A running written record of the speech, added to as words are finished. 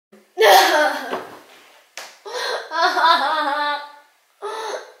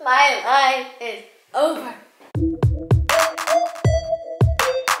My life is over.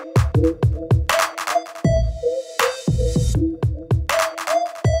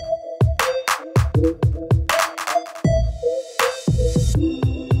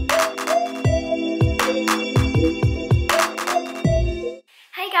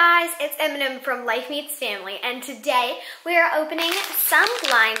 It's Eminem from Life Meets Family, and today we are opening some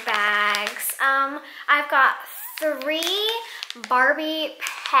blind bags. I've got 3 Barbie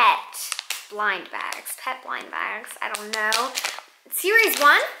pet blind bags. I don't know. Series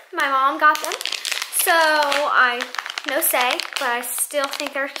 1, my mom got them, so I no say, but I still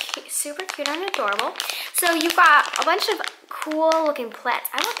think they're super cute and adorable. So you've got a bunch of cool looking plats.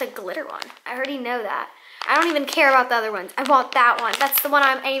 I want the glitter one. I already know that. I don't even care about the other ones. I want that one. That's the one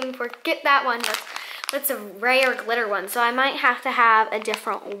I'm aiming for. Get that one. That's a rare glitter one. So I might have to have a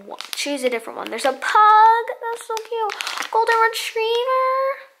different one. Choose a different one. There's a pug. That's so cute. Golden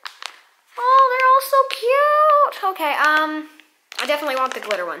retriever. Oh, they're all so cute. Okay, I definitely want the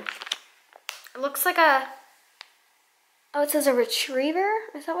glitter one. It looks like a... Oh, it says a retriever?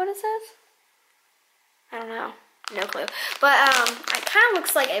 Is that what it says? I don't know. No clue. But it kind of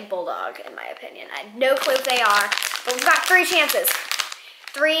looks like a bulldog, in my opinion. I have no clue if they are. But we've got 3 chances.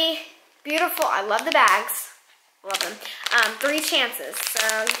 3 beautiful, I love the bags. Love them. 3 chances.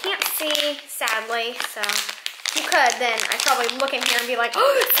 So you can't see, sadly. So if you could, then I'd probably look in here and be like,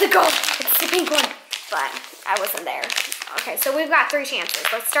 oh, it's the gold. It's the pink one. But I wasn't there. Okay, so we've got 3 chances.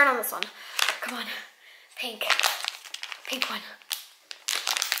 Let's start on this one. Come on. Pink. Pink one.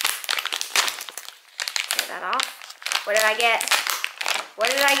 Take that off. What did I get? What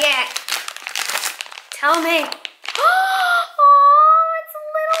did I get? Tell me. Oh, it's a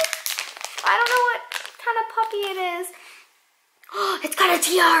little, I don't know what kind of puppy it is. Oh, it's got a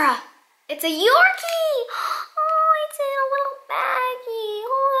tiara. It's a Yorkie. Oh, it's in a little baggie.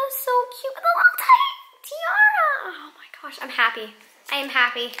 Oh, that's so cute. With a little tiny tiara. Oh my gosh, I'm happy. I am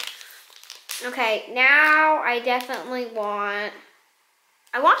happy. Okay, now I definitely want,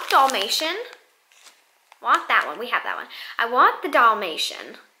 I want the Dalmatian. Want that one. We have that one. I want the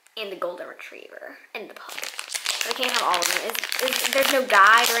Dalmatian and the Golden Retriever and the pug. But I can't have all of them. There's no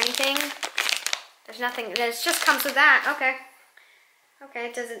guide or anything? There's nothing. It just comes with that. Okay. Okay,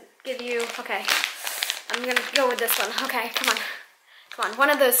 it doesn't give you... Okay. I'm going to go with this one. Okay, come on. Come on. One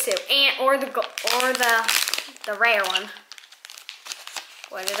of those 2. Or the rare one.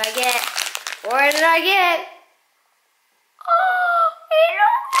 What did I get? What did I get? Oh, it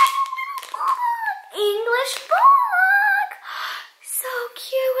looks like English bulldog. So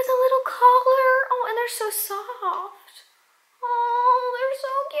cute with a little collar. Oh, and they're so soft. Oh, they're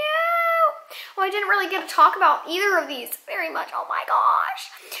so cute. Well, I didn't really get to talk about either of these very much. Oh my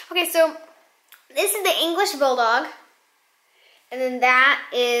gosh. Okay, so this is the English bulldog. And then that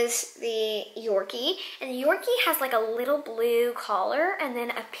is the Yorkie. And the Yorkie has like a little blue collar and then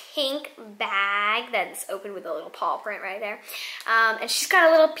a pink bag that's open with a little paw print right there. And she's got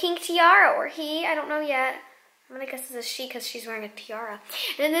a little pink tiara, or he, I don't know yet. I'm gonna guess it's a she because she's wearing a tiara.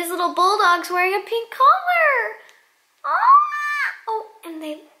 And then this little bulldog's wearing a pink collar. Oh, and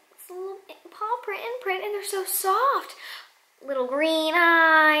they, it's a little paw print imprint, and they're so soft. Little green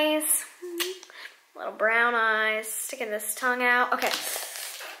eyes. Little brown eyes, sticking this tongue out. Okay.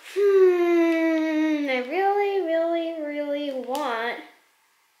 I really, really, really want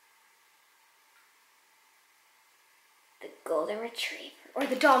the Golden Retriever or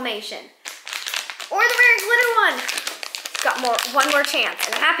the Dalmatian or the rare glitter one. Got one more chance,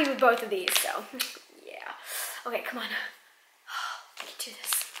 and I'm happy with both of these. So yeah. Okay, come on. I can do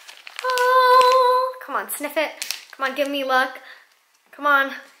this. Oh, come on, sniff it. Come on, give me luck. Come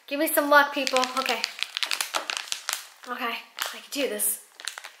on. Give me some luck, people. Okay. Okay. I can do this.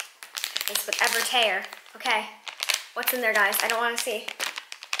 If this would ever tear. Okay. What's in there, guys? I don't want to see.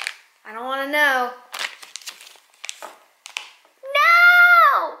 I don't want to know.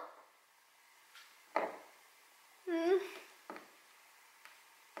 No!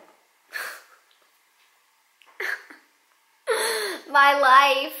 My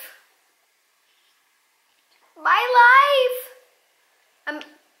life. My life.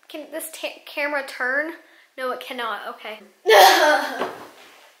 Can this camera turn? No, it cannot. Okay.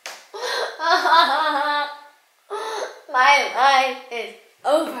 My life is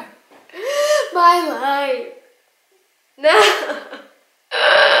over. My life. No.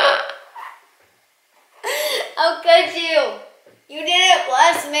 How could you? You didn't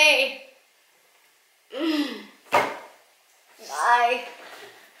bless me. My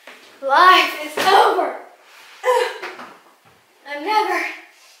life is over. I'm never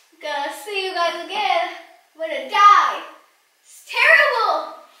gonna see you guys again. I'm gonna die. It's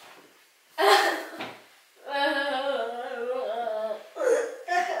terrible.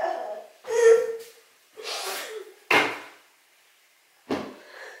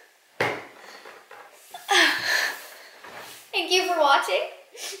 Thank you for watching.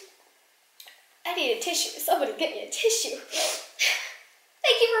 I need a tissue. Somebody get me a tissue.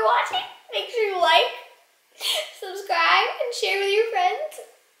 Thank you for watching. Make sure you like, subscribe, and share with your friends.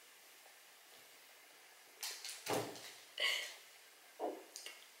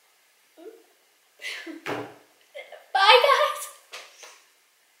 Bye, guys.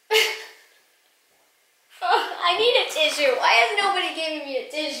 I need a tissue. Why has nobody given me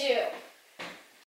a tissue?